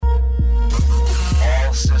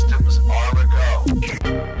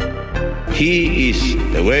He is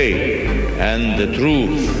the way and the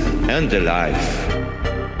truth and the life.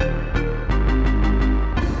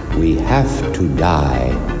 We have to die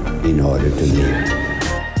in order to live.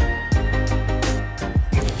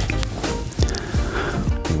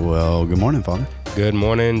 Well, good morning, Father. Good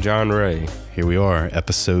morning, John Ray. Here we are,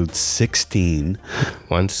 episode 16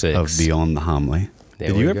 1-6 of Beyond the Homily.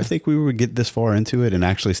 Did you ever think we would get this far into it and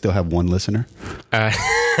actually still have one listener? I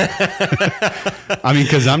mean,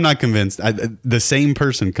 because I'm not convinced. The same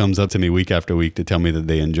person comes up to me week after week to tell me that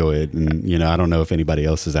they enjoy it, and I don't know if anybody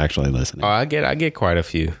else is actually listening. Oh, I get quite a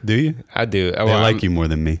few. Do you? I do. They like you more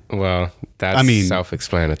than me. Well, that's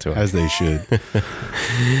self-explanatory, as they should.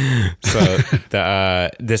 So,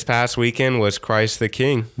 this past weekend was Christ the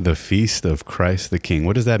King, the feast of Christ the King.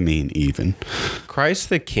 What does that mean, even? Christ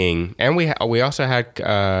the King, and we also had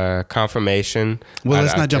confirmation. Well,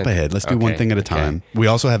 let's not jump ahead. Let's do one thing at a time. Okay. We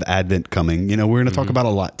also have Advent coming. We're going to talk about a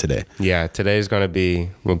lot today. Yeah, today's going to be,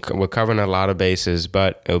 we're covering a lot of bases,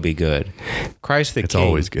 but it'll be good. Christ the King. It's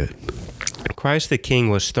always good. Christ the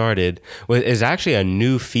King is actually a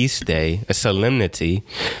new feast day, a solemnity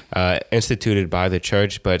instituted by the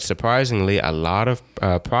church, but surprisingly, a lot of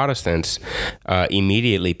Protestants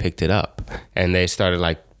immediately picked it up, and they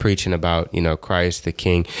started preaching about, Christ the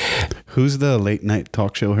King. Who's the late night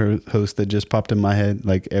talk show host that just popped in my head?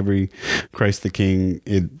 Every Christ the King,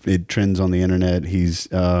 it trends on the internet. He's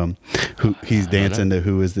dancing to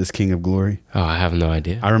 "Who Is This King of Glory?" Oh, I have no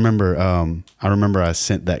idea. I remember I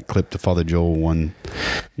sent that clip to Father Joel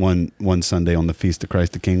one Sunday on the Feast of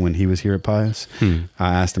Christ the King when he was here at Pius. I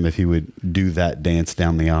asked him if he would do that dance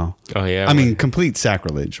down the aisle. Oh yeah. I mean, complete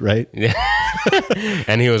sacrilege, right? Yeah.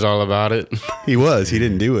 And he was all about it. He was. He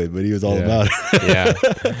didn't do it, but he was all about it.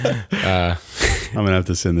 Yeah. I'm gonna have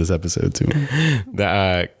to send this episode to him.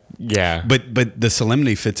 Yeah. But the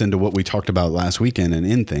solemnity fits into what we talked about last weekend and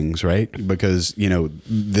in things, right? Because,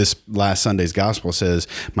 this last Sunday's gospel says,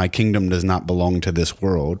 "My kingdom does not belong to this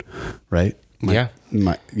world," right? And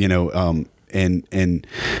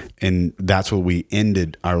that's what we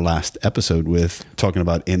ended our last episode with, talking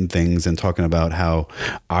about in things and talking about how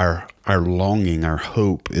our longing, our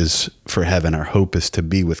hope is for heaven. Our hope is to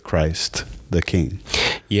be with Christ, the King.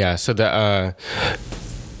 Yeah. So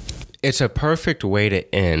it's a perfect way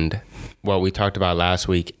to end what we talked about last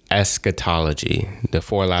week, eschatology, the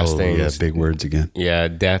four last things. Yeah, big words again. Yeah,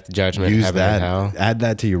 death, judgment, Use heaven, that, and hell. Add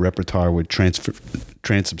that to your repertoire with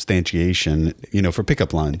transubstantiation, for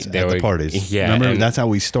pickup lines at the parties. Yeah, remember, that's how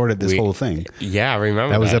we started this whole thing. Yeah, I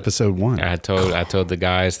remember that was episode 1. I told the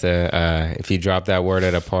guys that if you drop that word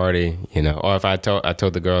at a party, or if I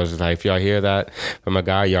told the girls, if y'all hear that from a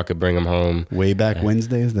guy, y'all could bring him home. Way Back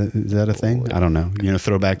Wednesday, is that a thing? I don't know.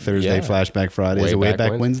 Throwback Thursday, Flashback Friday. Is it Way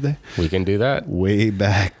Back Wednesday? We can do that. Way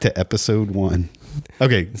back to episode 1.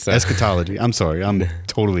 Okay, eschatology. I'm sorry, I'm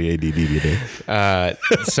totally ADD today.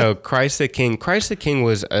 So Christ the King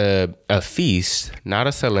was a feast, not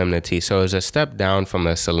a solemnity. So it was a step down from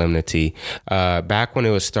a solemnity. Back when it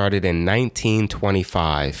was started in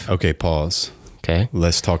 1925. Okay, pause. Okay.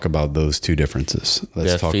 Let's talk about those two differences.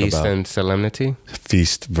 Let's talk feast about and solemnity.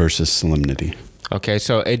 Feast versus solemnity. Okay,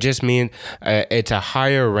 so it just means it's a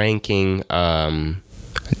higher ranking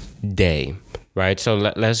day. Right, so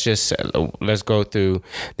let's go through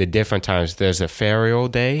the different times. There's a ferial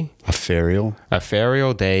day. A ferial? A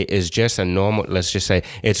ferial day is just a normal, let's just say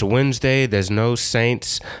it's Wednesday. There's no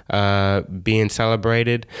saints being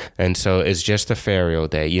celebrated. And so it's just a ferial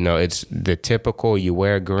day. It's the typical, you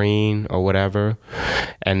wear green or whatever.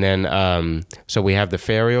 And then, so we have the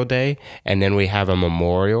ferial day, and then we have a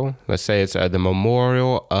memorial. Let's say it's the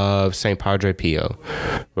memorial of St. Padre Pio,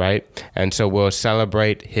 right? And so we'll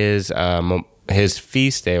celebrate his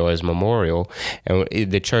feast day or his memorial, and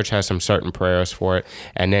the church has some certain prayers for it.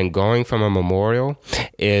 And then going from a memorial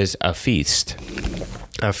is a feast.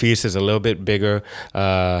 A feast is a little bit bigger,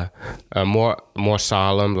 more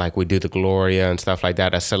solemn, like we do the Gloria and stuff like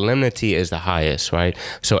that. A solemnity is the highest, right?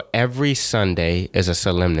 So every Sunday is a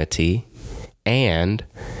solemnity, and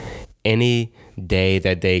any day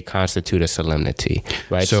that they constitute a solemnity,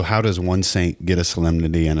 right? So how does one saint get a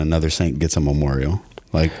solemnity and another saint gets a memorial?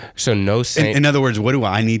 So no saint. In other words, what do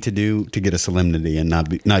I need to do to get a solemnity and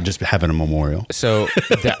not just having a memorial? So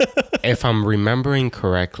if I'm remembering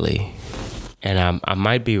correctly, and I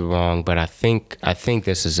might be wrong, but I think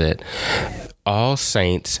this is it. All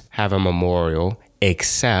saints have a memorial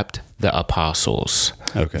except the apostles.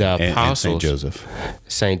 Okay. The apostles. And Saint Joseph.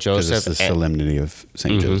 Saint Joseph. It's the solemnity of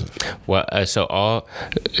Saint Joseph. Well, so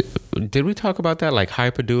did we talk about that?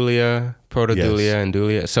 Hyperdulia, Protodulia and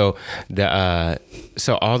Dulia. So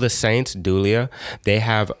so all the saints, Dulia, they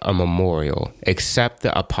have a memorial. Except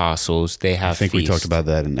the apostles, they have. I think we talked about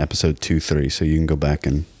that in episode 2-3. So you can go back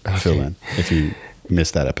and fill in if you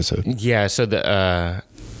missed that episode. Yeah. So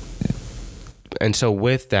and so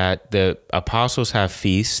with that, the apostles have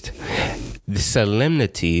feast. The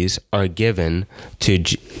solemnities are given to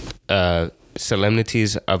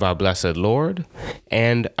solemnities of our blessed Lord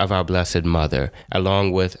and of our blessed Mother,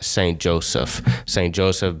 along with Saint Joseph. Saint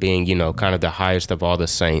Joseph being, kind of the highest of all the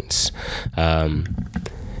saints.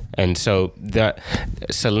 And so the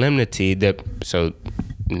solemnity so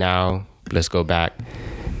now let's go back.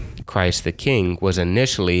 Christ the King was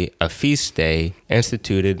initially a feast day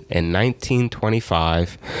instituted in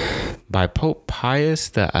 1925 by Pope Pius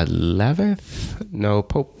the 11th. No,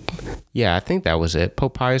 I think that was it.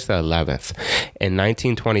 Pope Pius the 11th in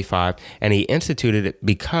 1925, and he instituted it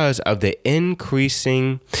because of the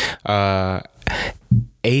increasing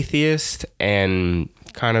atheist and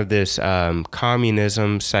kind of this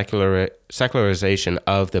communism, secularization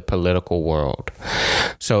of the political world.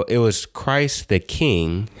 So it was Christ the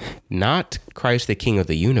King, not Christ the King of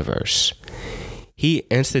the universe. He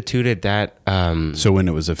instituted that. So when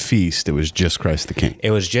it was a feast, it was just Christ the King.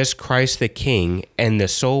 It was just Christ the King, and the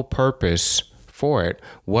sole purpose for it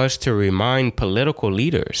was to remind political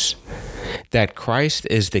leaders that Christ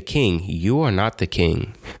is the King. You are not the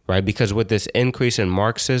King, right? Because with this increase in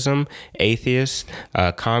Marxism, atheist,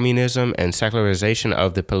 communism, and secularization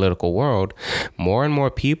of the political world, more and more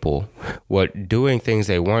people were doing things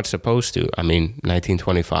they weren't supposed to.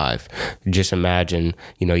 1925. Just imagine,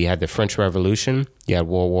 you had the French Revolution, you had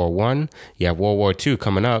World War I, you have World War II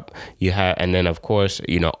coming up, and then of course,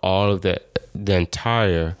 all of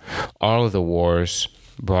all of the wars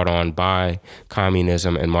brought on by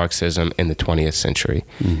communism and Marxism in the 20th century.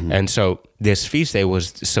 Mm-hmm. And so this feast day was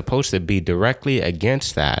supposed to be directly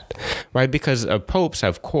against that, right? Because popes,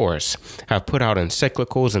 of course, have put out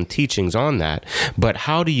encyclicals and teachings on that. But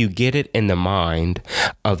how do you get it in the mind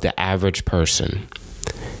of the average person?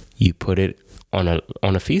 You put it on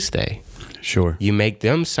a feast day. Sure. You make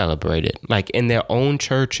them celebrate it, like in their own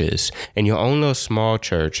churches, in your own little small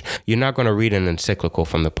church. You're not going to read an encyclical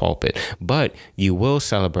from the pulpit, but you will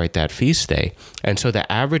celebrate that feast day. And so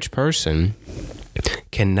the average person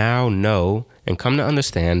can now know and come to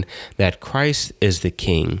understand that Christ is the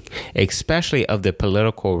King, especially of the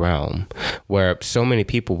political realm, where so many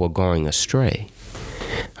people were going astray.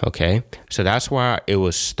 Okay, so that's why it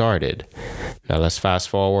was started. Now let's fast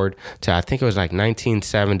forward to, I think it was like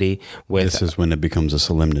 1970. This is when it becomes a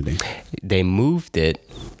solemnity. They moved it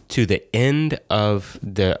to the end of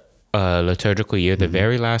the liturgical year, the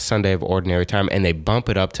very last Sunday of ordinary time, and they bump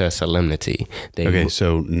it up to a solemnity.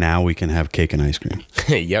 So now we can have cake and ice cream.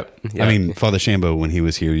 Yep. Father Shambo, when he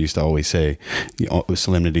was here, used to always say,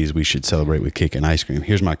 solemnities we should celebrate with cake and ice cream.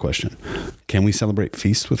 Here's my question. Can we celebrate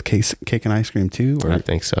feasts with cake and ice cream too? Or? I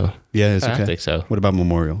think so. Yeah, it's okay. I think so. What about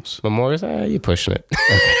memorials? Memorials? You're pushing it.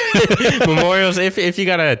 Memorials, if you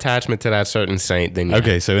got an attachment to that certain saint, then yeah.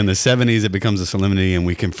 Okay, so in the 70s, it becomes a solemnity, and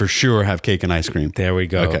we can for sure have cake and ice cream. There we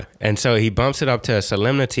go. Okay. And so he bumps it up to a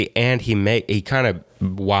solemnity, and he kind of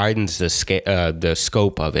widens the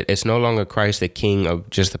scope of it. It's no longer Christ the King of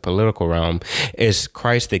just the political realm. It's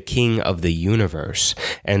Christ the King of the universe.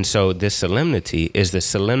 And so this solemnity is the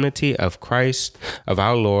solemnity of Christ, of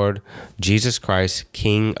our Lord Jesus Christ,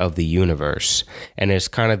 King of the universe. And it's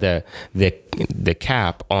kind of the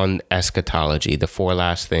cap on eschatology, the four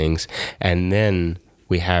last things. And then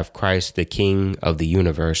we have Christ the King of the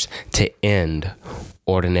universe to end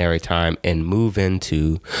ordinary time and move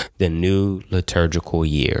into the new liturgical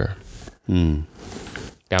year.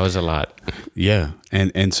 That was a lot. Yeah.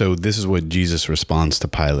 And so this is what Jesus responds to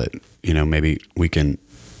Pilate. Maybe we can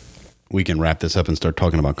wrap this up and start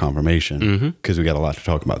talking about confirmation, because we got a lot to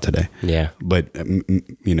talk about today. Yeah. But,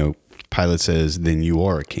 Pilate says, then you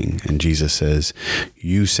are a king. And Jesus says,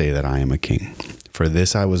 you say that I am a king. For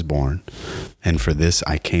this I was born, and for this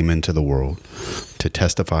I came into the world, to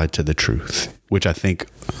testify to the truth, which I think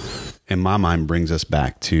in my mind brings us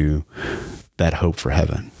back to that hope for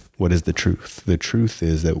heaven. What is the truth? The truth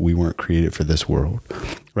is that we weren't created for this world,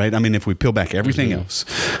 right? If we peel back everything else,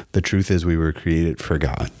 the truth is we were created for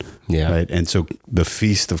God. Yeah. Right. And so the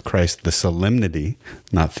feast of Christ, the solemnity,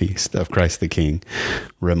 not feast, of Christ the King,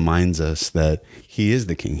 reminds us that he is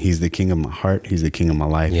the King. He's the King of my heart. He's the King of my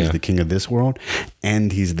life. Yeah. He's the King of this world,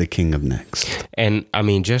 and he's the King of next. And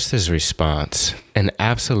just his response, an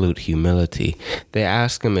absolute humility. They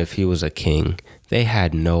asked him if he was a king. They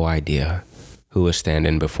had no idea. who is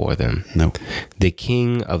standing before them. Nope. The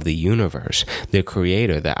King of the universe, the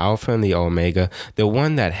Creator, the Alpha and the Omega, the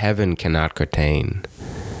one that heaven cannot contain.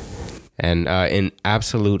 And in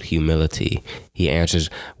absolute humility, he answers,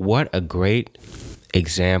 what a great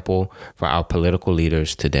example for our political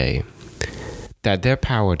leaders today, that their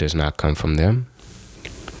power does not come from them.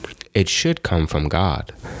 It should come from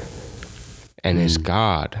God. And it's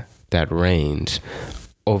God that reigns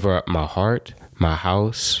over my heart, my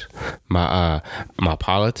house, my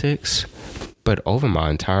politics, but over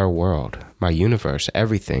my entire world, my universe,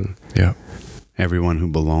 everything. Yeah. Everyone who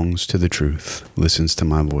belongs to the truth listens to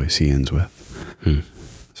my voice, he ends with.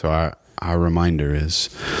 So our reminder is,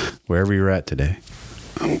 wherever you're at today,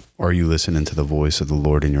 are you listening to the voice of the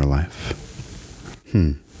Lord in your life?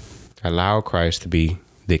 Allow Christ to be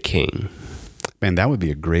the King. Man, that would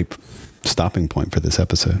be a great stopping point for this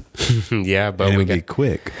episode. Yeah, but and it would be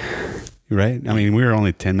quick, right? I mean, we were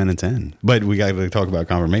only 10 minutes in, but we got to talk about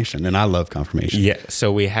confirmation, and I love confirmation. Yeah,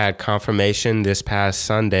 so we had confirmation this past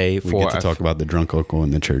Sunday. We get to talk about the drunk uncle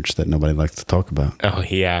in the church that nobody likes to talk about. Oh,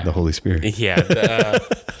 yeah. The Holy Spirit. Yeah,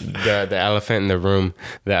 the elephant in the room.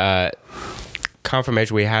 The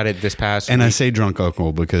confirmation, we had it this past and week. I say drunk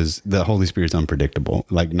uncle because the Holy Spirit's unpredictable.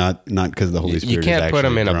 Like not because the Holy Spirit you can't is put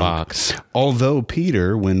him in drunk. a box. Although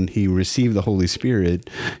Peter, when he received the Holy Spirit,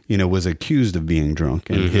 was accused of being drunk,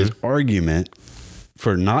 and his argument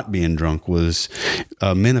for not being drunk was,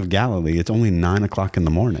 men of Galilee, it's only 9:00 in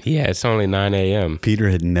the morning. Yeah, it's only 9 a.m. Peter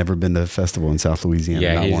had never been to a festival in South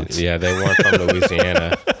Louisiana, not once. Yeah, they weren't from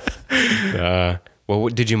Louisiana. Well,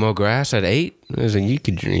 did you mow grass at 8? I was like, you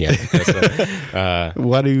could, yeah.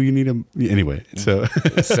 Why do you need a anyway? So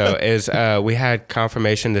we had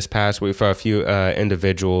confirmation this past week for a few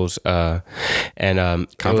individuals, and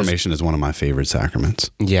confirmation is one of my favorite sacraments.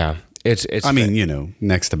 Yeah. It's. I mean,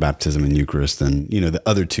 next to baptism and Eucharist, and the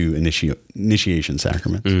other two initiation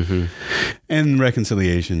sacraments, and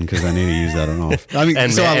reconciliation, because I need to use that on off. I mean,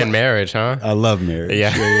 and marriage, huh? I love marriage.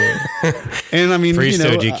 Yeah. And I mean,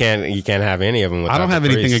 priesthood, you can't have any of them without I don't have the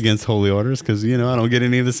anything priest. against holy orders, because I don't get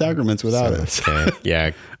any of the sacraments without it. Okay.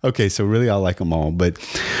 Yeah. Okay, so really I like them all, but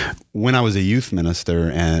when I was a youth minister,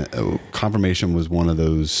 and confirmation was one of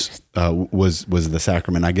those, was the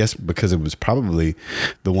sacrament, I guess, because it was probably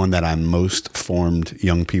the one that I most formed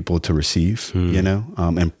young people to receive,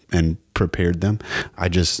 and prepared them. I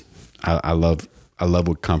love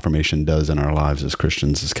what confirmation does in our lives as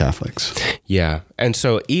Christians, as Catholics. Yeah, and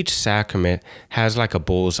so each sacrament has like a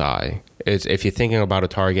bullseye. If you're thinking about a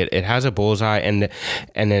target, it has a bullseye, and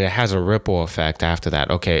then it has a ripple effect after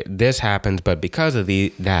that. Okay, this happens, but because of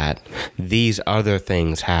these other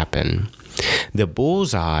things happen. The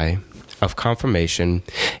bullseye of confirmation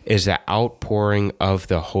is the outpouring of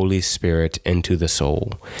the Holy Spirit into the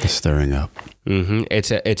soul. The stirring up.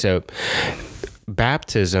 It's a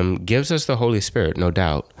baptism gives us the Holy Spirit, no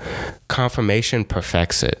doubt. Confirmation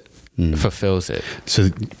perfects it, fulfills it. So,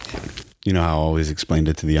 how I always explained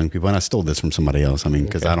it to the young people, and I stole this from somebody else. I mean,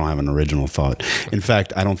 because I don't have an original thought. In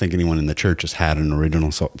fact, I don't think anyone in the church has had an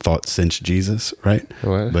original thought since Jesus, right?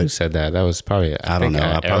 Well, who said that? That was probably, I don't know.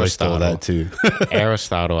 I probably stole that too.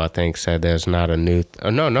 Aristotle, I think, said there's not a new...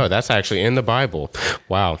 No, that's actually in the Bible.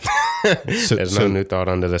 Wow. There's no new thought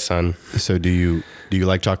under the sun. So do you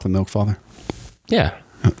like chocolate milk, Father? Yeah.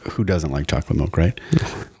 Who doesn't like chocolate milk, right?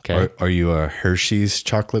 Okay. Are you a Hershey's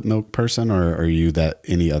chocolate milk person, or are you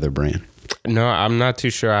any other brand? No, I'm not too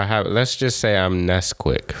sure I have. Let's just say I'm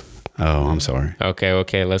Nesquik. Oh, I'm sorry.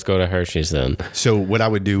 Okay. Let's go to Hershey's then. So what I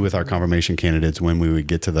would do with our confirmation candidates when we would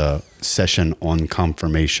get to the session on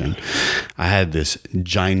confirmation, I had this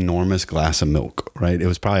ginormous glass of milk, right? It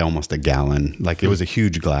was probably almost a gallon. Like, it was a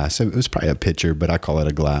huge glass. It was probably a pitcher, but I call it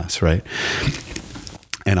a glass, right?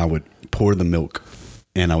 And I would pour the milk,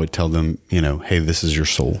 and I would tell them, hey, this is your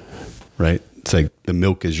soul, right? It's like the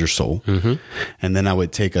milk is your soul. And then I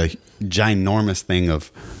would take a ginormous thing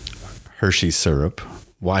of Hershey's syrup.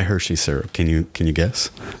 Why Hershey syrup? Can you guess?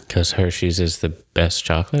 Because Hershey's is the best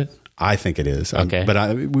chocolate? I think it is. Okay.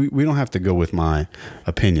 But we don't have to go with my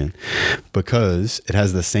opinion, because it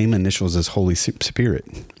has the same initials as Holy Spirit,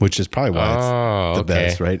 which is probably why it's the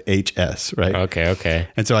best, right? HS, right? Okay.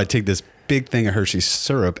 And so I'd take this big thing of Hershey's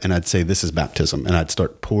syrup, and I'd say, this is baptism. And I'd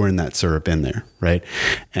start pouring that syrup in there, right?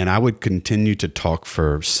 And I would continue to talk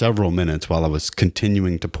for several minutes while I was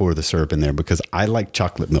continuing to pour the syrup in there, because I like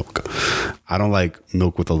chocolate milk. I don't like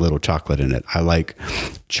milk with a little chocolate in it. I like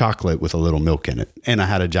chocolate with a little milk in it. And I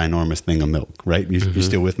had a ginormous thing of milk, right? You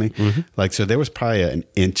still with me? Like, so there was probably an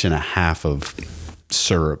inch and a half of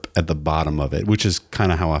syrup at the bottom of it, which is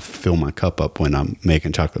kind of how I fill my cup up when I'm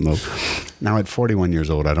making chocolate milk. Now at 41 years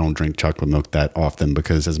old, I don't drink chocolate milk that often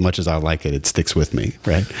because as much as I like it, it sticks with me,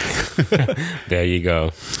 right? There you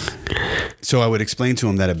go. So I would explain to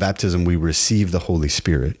him that at baptism, we receive the Holy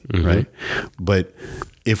Spirit, right? But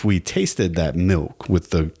if we tasted that milk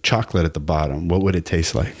with the chocolate at the bottom, what would it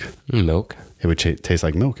taste like? Milk. It would taste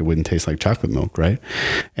like milk. It wouldn't taste like chocolate milk, right?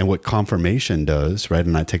 And what confirmation does, right?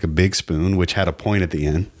 And I take a big spoon, which had a point at the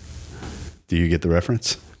end. Do you get the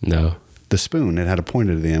reference? No. The spoon, it had a point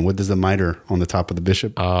at the end. What does the mitre on the top of the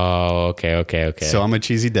bishop? Oh, okay. So I'm a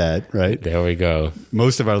cheesy dad, right? There we go.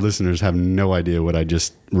 Most of our listeners have no idea what I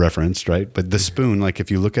just referenced, right? But the spoon, like if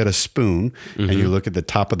you look at a spoon and you look at the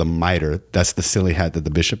top of the mitre, that's the silly hat that the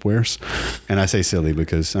bishop wears. And I say silly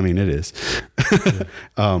because, I mean, it is.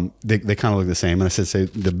 They kind of look the same. And I said, say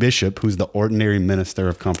the bishop, who's the ordinary minister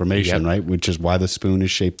of confirmation, right? Which is why the spoon is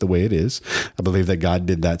shaped the way it is. I believe that God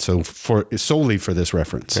did that solely for this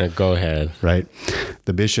reference. Go ahead. Right?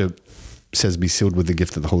 The bishop says, be sealed with the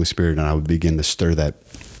gift of the Holy Spirit, and I would begin to stir that,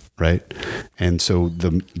 right? And so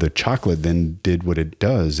the chocolate then did what it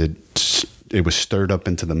does. It was stirred up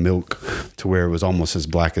into the milk to where it was almost as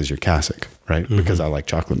black as your cassock, right? Because I like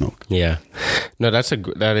chocolate milk. Yeah. No,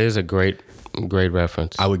 that is a great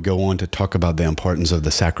reference. I would go on to talk about the importance of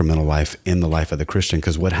the sacramental life in the life of the Christian,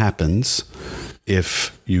 because what happens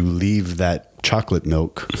if you leave that chocolate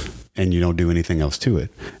milk and you don't do anything else to it?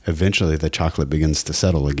 Eventually the chocolate begins to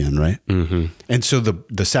settle again, right? And so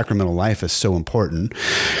the sacramental life is so important.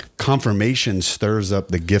 Confirmation stirs up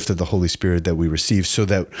the gift of the Holy Spirit that we receive so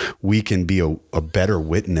that we can be a better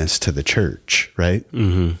witness to the church, right?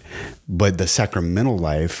 But the sacramental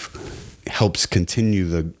life helps continue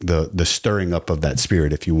the stirring up of that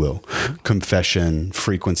spirit, if you will. Confession,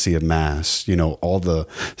 frequency of mass, all the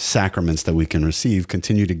sacraments that we can receive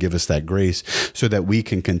continue to give us that grace so that we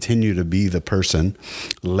can continue to be the person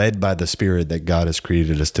led by the Spirit that God has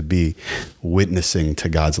created us to be, witnessing to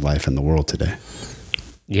God's life in the world today.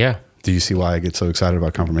 Yeah. Do you see why I get so excited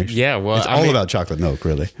about confirmation? Yeah, well, it's all about chocolate milk,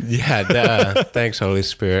 really. Yeah, thanks, Holy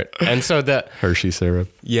Spirit. And so Hershey syrup.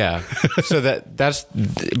 Yeah. So that's,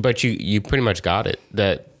 but you pretty much got it.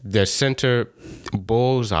 That the center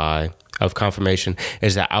bullseye of confirmation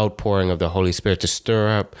is the outpouring of the Holy Spirit, to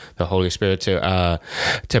stir up the Holy Spirit, to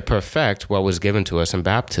perfect what was given to us in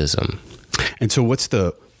baptism. And so what's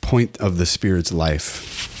the point of the Spirit's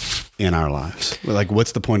life in our lives? Like,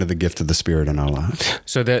 what's the point of the gift of the Spirit in our lives?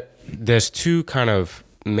 So that there's two kind of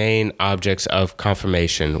main objects of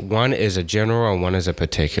confirmation. One is a general and one is a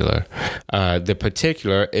particular. The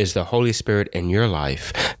particular is the Holy Spirit in your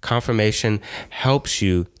life. Confirmation helps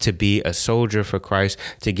you to be a soldier for Christ,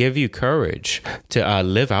 to give you courage to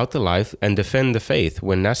live out the life and defend the faith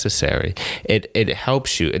when necessary. It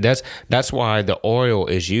helps you. That's why the oil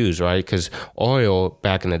is used, right? Because oil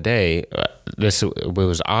back in the day, it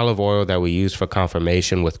was olive oil that we used for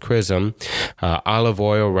confirmation with chrism. Olive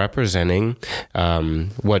oil representing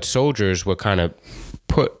what soldiers were kind of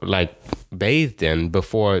bathed in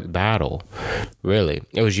before battle. Really,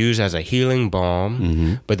 it was used as a healing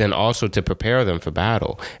balm, but then also to prepare them for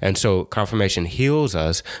battle. And so confirmation heals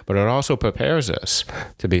us, but it also prepares us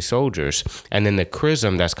to be soldiers. And then the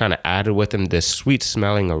chrism that's kind of added with them, this sweet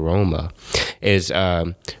smelling aroma, is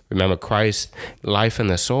remember, Christ's life in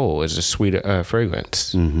the soul is a sweet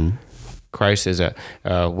fragrance. Christ is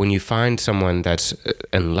when you find someone that's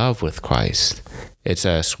in love with Christ, it's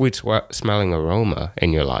a sweet smelling aroma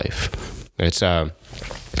in your life. It's and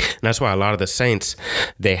that's why a lot of the saints,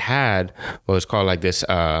 they had what was called like this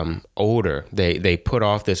odor. They put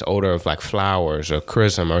off this odor of like flowers or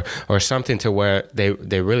chrism or something, to where they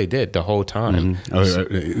really did the whole time.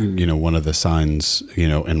 One of the signs,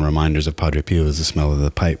 and reminders of Padre Pio is the smell of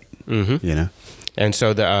the pipe. And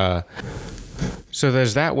so so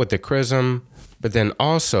there's that with the chrism, but then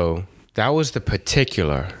also that was the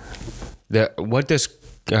particular. What does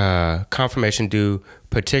confirmation do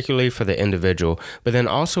particularly for the individual, but then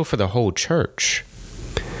also for the whole church?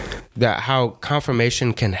 That how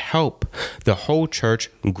confirmation can help the whole church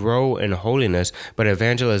grow in holiness, but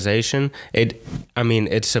evangelization,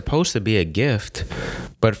 it's supposed to be a gift,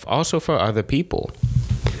 but also for other people.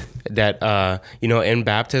 That, in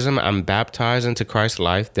baptism, I'm baptized into Christ's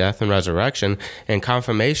life, death, and resurrection, and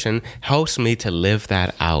confirmation helps me to live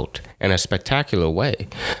that out in a spectacular way.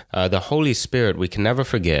 The Holy Spirit, we can never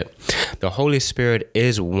forget, the Holy Spirit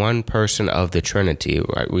is one person of the Trinity,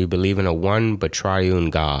 right? We believe in a one but triune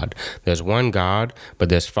God. There's one God, but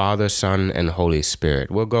there's Father, Son, and Holy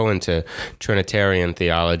Spirit. We'll go into Trinitarian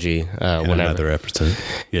theology whenever. Another episode.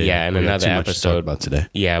 Yeah, in another episode. Much to talk about today.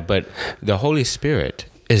 Yeah, but the Holy Spirit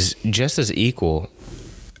is just as equal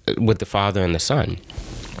with the Father and the Son.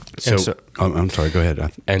 So I'm sorry, go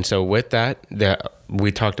ahead. And so with that,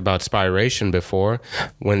 we talked about spiration before.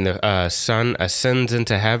 When the Son ascends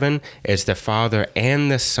into heaven, it's the Father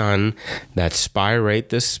and the Son that spirate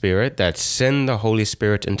the Spirit, that send the Holy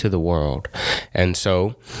Spirit into the world. And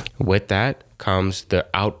so with that comes the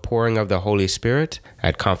outpouring of the Holy Spirit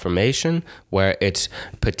at confirmation, where it's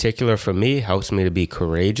particular for me, helps me to be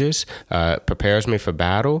courageous, prepares me for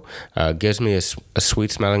battle, gives me a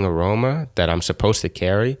sweet smelling aroma that I'm supposed to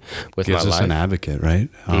carry with my life. Gives us an advocate, right?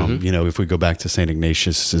 If we go back to St.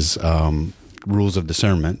 Ignatius's rules of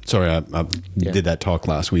discernment. Sorry, I did that talk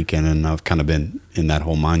last weekend, and I've kind of been in that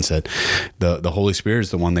whole mindset. The Holy Spirit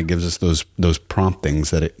is the one that gives us those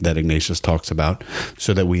promptings that Ignatius talks about,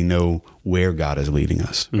 so that we know where God is leading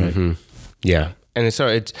us. Right? Mm-hmm. Yeah, and so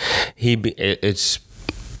it's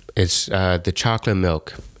the chocolate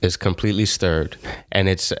milk is completely stirred, and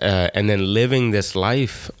and then living this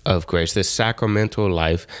life of grace, this sacramental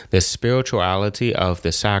life, this spirituality of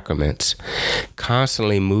the sacraments,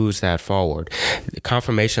 constantly moves that forward.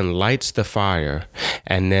 Confirmation lights the fire,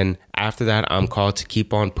 and then after that, I'm called to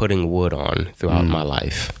keep on putting wood on throughout my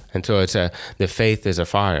life. And so the faith is a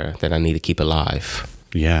fire that I need to keep alive.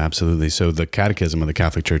 Yeah, absolutely. So the Catechism of the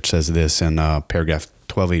Catholic Church says this in paragraph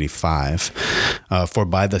 1285, for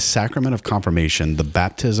by the sacrament of confirmation, the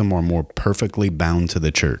baptism are more perfectly bound to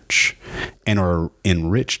the church and are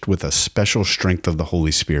enriched with a special strength of the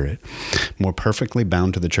Holy Spirit, more perfectly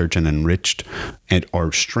bound to the church and enriched and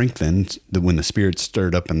are strengthened when the Spirit's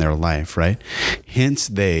stirred up in their life, right? Hence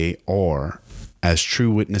they are, as true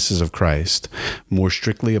witnesses of Christ, more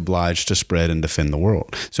strictly obliged to spread and defend the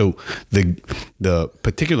world. So the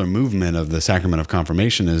particular movement of the Sacrament of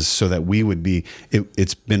Confirmation is so that we would be,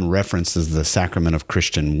 it's been referenced as the Sacrament of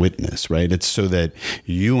Christian Witness, right? It's so that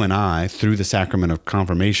you and I, through the Sacrament of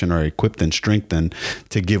Confirmation, are equipped and strengthened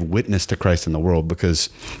to give witness to Christ in the world. Because,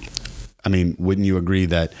 I mean, wouldn't you agree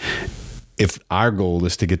that if our goal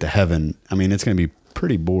is to get to heaven, I mean, it's going to be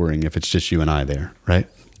pretty boring if it's just you and I there, right?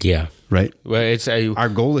 Yeah. Right? Well, our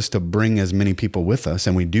goal is to bring as many people with us,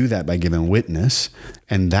 and we do that by giving witness.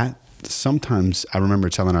 And that sometimes, I remember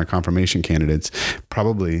telling our confirmation candidates,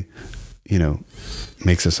 probably,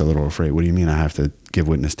 makes us a little afraid. What do you mean I have to give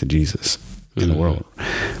witness to Jesus in the world?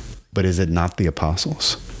 But is it not the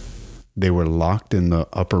apostles? They were locked in the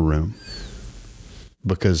upper room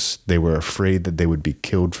because they were afraid that they would be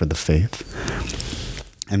killed for the faith.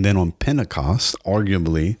 And then on Pentecost,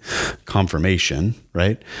 arguably confirmation,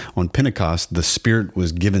 right? On Pentecost, the Spirit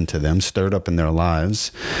was given to them, stirred up in their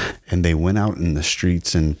lives, and they went out in the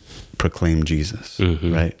streets and proclaimed Jesus,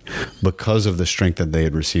 right? Because of the strength that they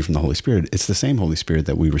had received from the Holy Spirit. It's the same Holy Spirit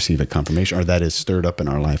that we receive at confirmation, or that is stirred up in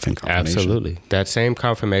our life in confirmation. Absolutely. That same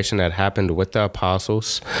confirmation that happened with the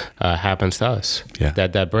apostles happens to us. Yeah.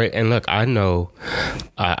 And look, I know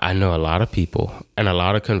a lot of people and a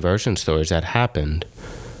lot of conversion stories that happened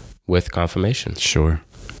with confirmation. Sure.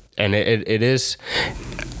 And it is,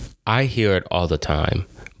 I hear it all the time,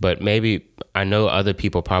 but maybe I know other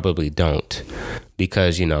people probably don't,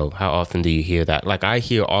 because, how often do you hear that? Like, I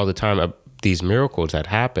hear all the time of these miracles that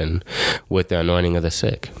happen with the anointing of the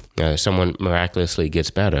sick. Someone miraculously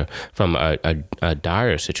gets better from a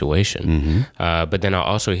dire situation. But then I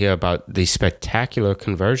also hear about the spectacular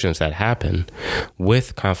conversions that happen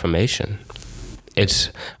with confirmation.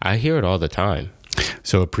 I hear it all the time.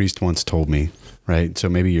 So a priest once told me, right? So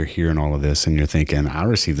maybe you're hearing all of this and you're thinking, I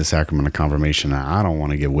received the sacrament of confirmation and I don't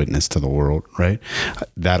want to give witness to the world, right?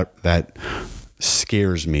 That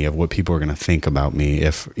scares me of what people are going to think about me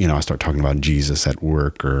if, I start talking about Jesus at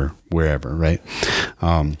work or wherever, right?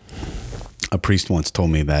 A priest once told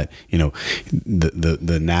me that,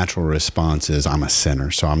 the natural response is, I'm a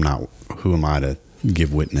sinner, so who am I to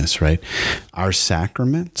give witness, right? Our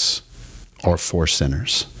sacraments are for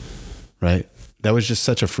sinners, right? That was just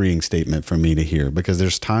such a freeing statement for me to hear, because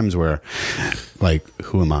there's times where, like,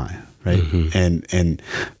 who am I, right? And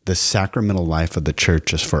the sacramental life of the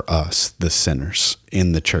church is for us, the sinners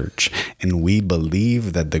in the church. And we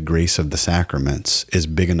believe that the grace of the sacraments is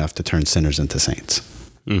big enough to turn sinners into saints.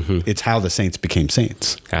 It's how the saints became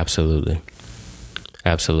saints. Absolutely.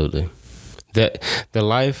 The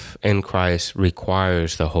life in Christ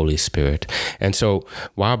requires the Holy Spirit. And so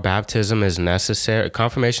while baptism is necessary,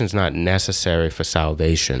 confirmation is not necessary for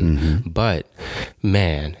salvation, but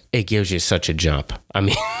man, it gives you such a jump. I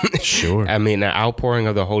mean, sure. I mean, the outpouring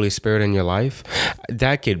of the Holy Spirit in your life,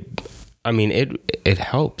 it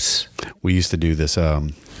helps. We used to do this,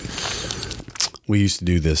 We used to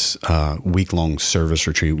do this week-long service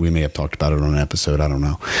retreat. We may have talked about it on an episode. I don't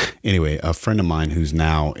know. Anyway, a friend of mine who's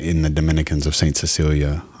now in the Dominicans of St.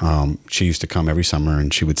 Cecilia, she used to come every summer,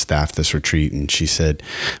 and she would staff this retreat. And she said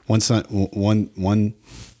one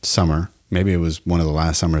summer, maybe it was one of the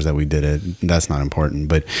last summers that we did it. That's not important.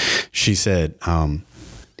 But she said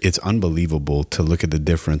it's unbelievable to look at the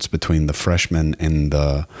difference between the freshman and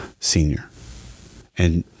the senior.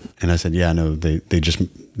 And I said, yeah, no,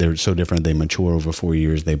 they're so different. They mature over 4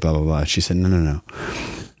 years. They blah, blah, blah. She said, no.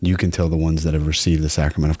 You can tell the ones that have received the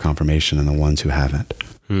Sacrament of Confirmation and the ones who haven't.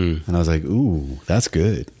 And I was like, ooh, that's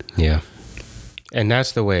good. Yeah. And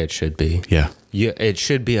that's the way it should be. Yeah. It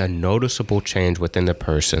should be a noticeable change within the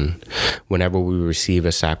person whenever we receive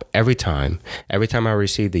a sacrament. Every time I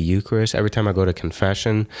receive the Eucharist, every time I go to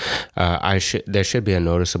confession, there should be a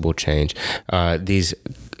noticeable change.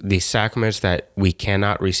 These sacraments that we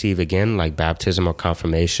cannot receive again, like baptism or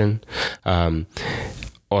confirmation, or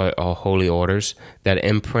holy orders, that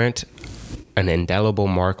imprint an indelible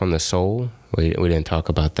mark on the soul. We didn't talk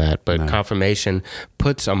about that, but confirmation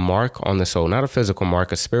puts a mark on the soul, not a physical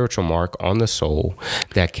mark, a spiritual mark on the soul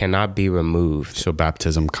that cannot be removed. So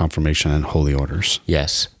baptism, confirmation, and holy orders.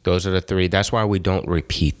 Yes, those are the three. That's why we don't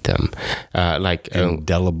repeat them.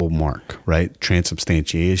 Indelible mark, right?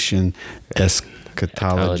 Transubstantiation,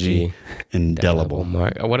 eschatology, indelible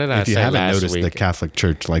mark. What did I say last week? If you haven't noticed, the Catholic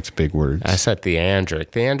Church likes big words. I said theandric.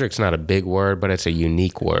 Theandric's not a big word, but it's a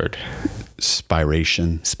unique word.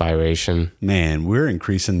 Spiration. Man, we're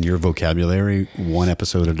increasing your vocabulary one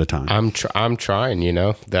episode at a time. I'm trying,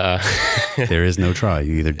 There is no try.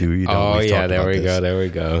 You either do or you don't. Oh, yeah, there we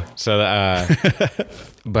go. So,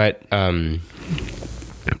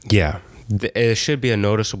 yeah. It should be a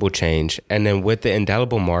noticeable change. And then with the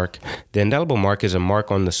indelible mark is a mark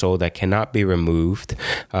on the soul that cannot be removed.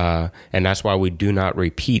 And that's why we do not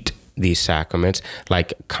repeat these sacraments,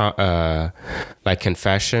 like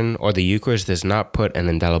confession or the Eucharist does not put an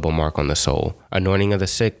indelible mark on the soul. Anointing of the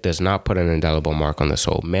sick does not put an indelible mark on the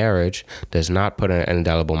soul. Marriage does not put an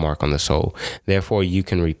indelible mark on the soul. Therefore, you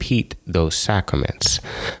can repeat those sacraments.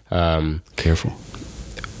 Careful.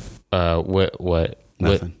 What?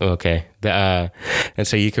 Nothing. Okay. And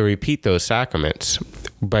so you can repeat those sacraments,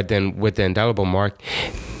 but then with the indelible mark,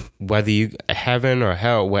 whether you heaven or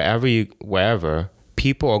hell, wherever,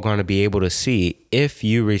 people are going to be able to see if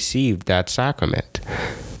you received that sacrament.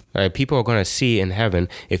 People are going to see in heaven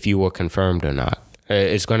if you were confirmed or not.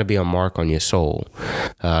 It's going to be a mark on your soul.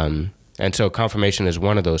 And so confirmation is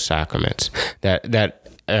one of those sacraments that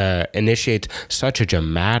initiates such a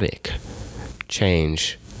dramatic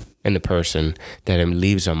change in the person that it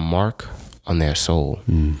leaves a mark on their soul.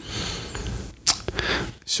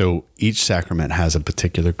 So each sacrament has a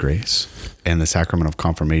particular grace, and the Sacrament of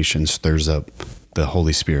Confirmation stirs up the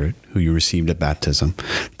Holy Spirit, who you received at baptism,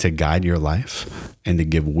 to guide your life and to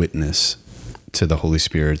give witness to the Holy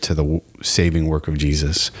Spirit, to the saving work of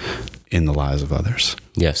Jesus in the lives of others.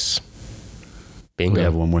 Yes. Bingo. We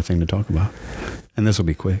have one more thing to talk about, and this will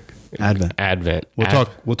be quick. Advent.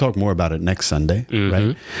 We'll talk more about it next Sunday,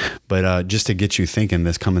 right? But just to get you thinking,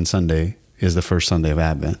 this coming Sunday is the first Sunday of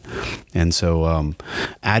Advent, and so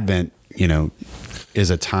Advent, is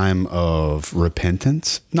a time of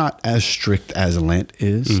repentance, not as strict as Lent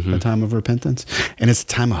is a time of repentance, and it's a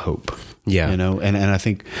time of hope. Yeah. And I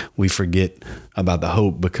think we forget about the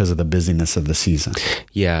hope because of the busyness of the season.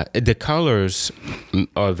 Yeah. The colors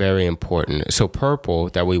are very important. So purple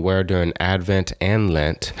that we wear during Advent and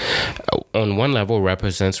Lent, on one level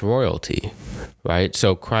represents royalty, right?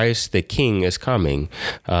 So Christ, the King, is coming.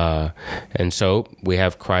 And so we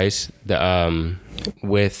have Christ,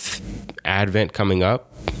 with Advent coming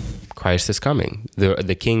up, Christ is coming.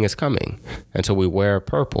 The King is coming. And so we wear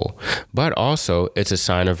purple. But also, it's a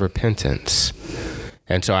sign of repentance.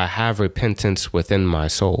 And so I have repentance within my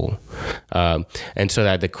soul. And so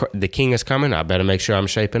that the King is coming, I better make sure I'm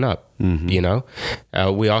shaping up,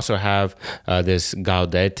 We also have this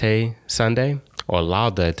Gaudete Sunday, or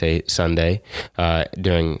Laudate Sunday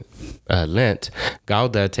during Lent.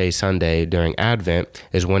 Gaudete Sunday during Advent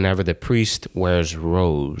is whenever the priest wears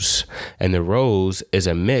rose. And the rose is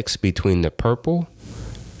a mix between the purple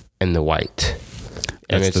and the white.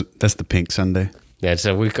 That's the pink Sunday. Yeah,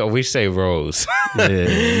 so we say rose. Yeah,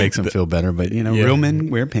 it makes them feel better, but real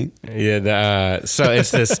men wear pink. Yeah, so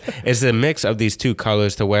it's a mix of these two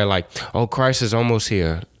colors to where Christ is almost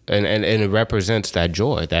here. And it represents that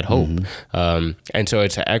joy, that hope. And so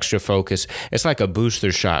it's an extra focus. It's like a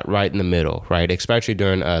booster shot right in the middle, right? Especially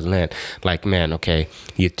during Lent. Like, man, okay,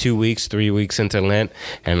 you're 2 weeks, 3 weeks into Lent,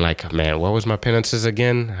 and like, man, what was my penances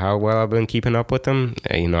again? How well I've been keeping up with them?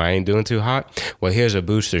 I ain't doing too hot. Well, here's a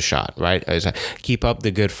booster shot, right? It's like, keep up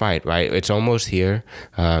the good fight, right? It's almost here.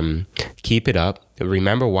 Keep it up.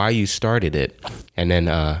 Remember why you started it. And then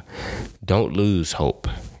don't lose hope.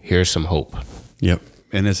 Here's some hope. Yep.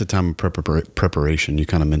 And it's a time of preparation. You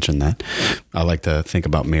kind of mentioned that. I like to think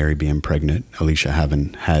about Mary being pregnant, Alicia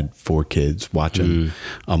having had 4 kids, watching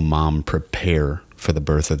a mom prepare for the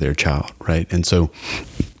birth of their child, right? And so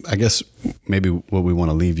I guess maybe what we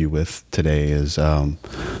want to leave you with today is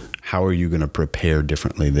how are you going to prepare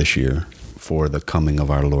differently this year for the coming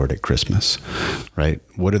of our Lord at Christmas, right?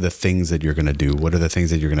 What are the things that you're going to do? What are the things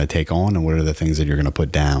that you're going to take on? And what are the things that you're going to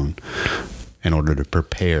put down in order to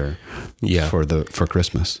prepare for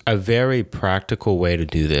Christmas? A very practical way to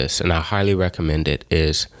do this, and I highly recommend it,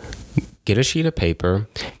 is get a sheet of paper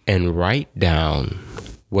and write down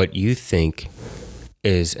what you think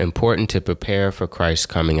is important to prepare for Christ's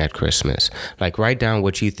coming at Christmas. Like, write down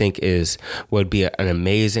what you think would be an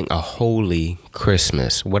amazing, a holy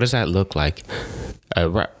Christmas. What does that look like?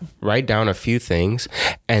 Write down a few things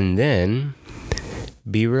and then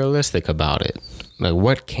be realistic about it. Like,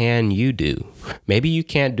 what can you do? Maybe you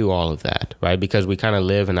can't do all of that, right? Because we kind of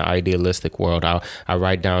live in an idealistic world. I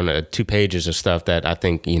write down 2 pages of stuff that I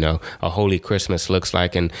think, a holy Christmas looks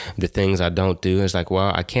like, and the things I don't do is like,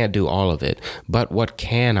 well, I can't do all of it, but what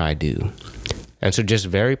can I do? And so just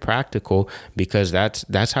very practical, because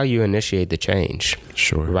that's how you initiate the change.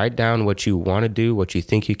 Sure. Write down what you want to do, what you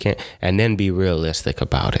think you can, and then be realistic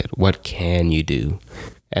about it. What can you do?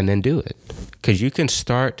 And then do it. Because you can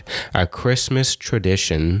start a Christmas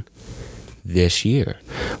tradition this year.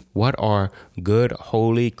 What are good,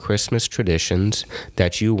 holy Christmas traditions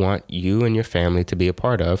that you want you and your family to be a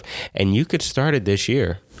part of? And you could start it this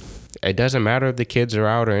year. It doesn't matter if the kids are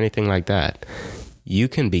out or anything like that. You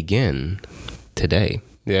can begin today.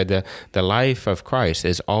 The life of Christ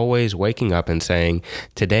is always waking up and saying,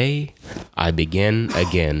 today I begin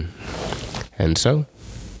again. And so,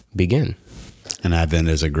 begin. And Advent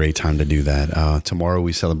is a great time to do that. Tomorrow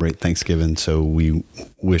we celebrate Thanksgiving, so we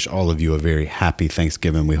wish all of you a very happy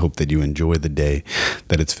Thanksgiving. We hope that you enjoy the day,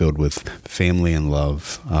 that it's filled with family and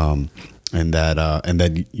love, and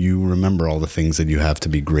that you remember all the things that you have to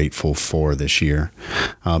be grateful for this year.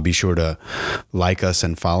 Be sure to like us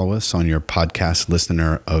and follow us on your podcast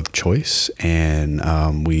listener of choice,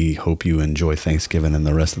 and we hope you enjoy Thanksgiving and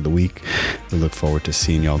the rest of the week. We look forward to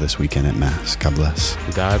seeing y'all this weekend at Mass. God bless.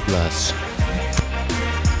 God bless.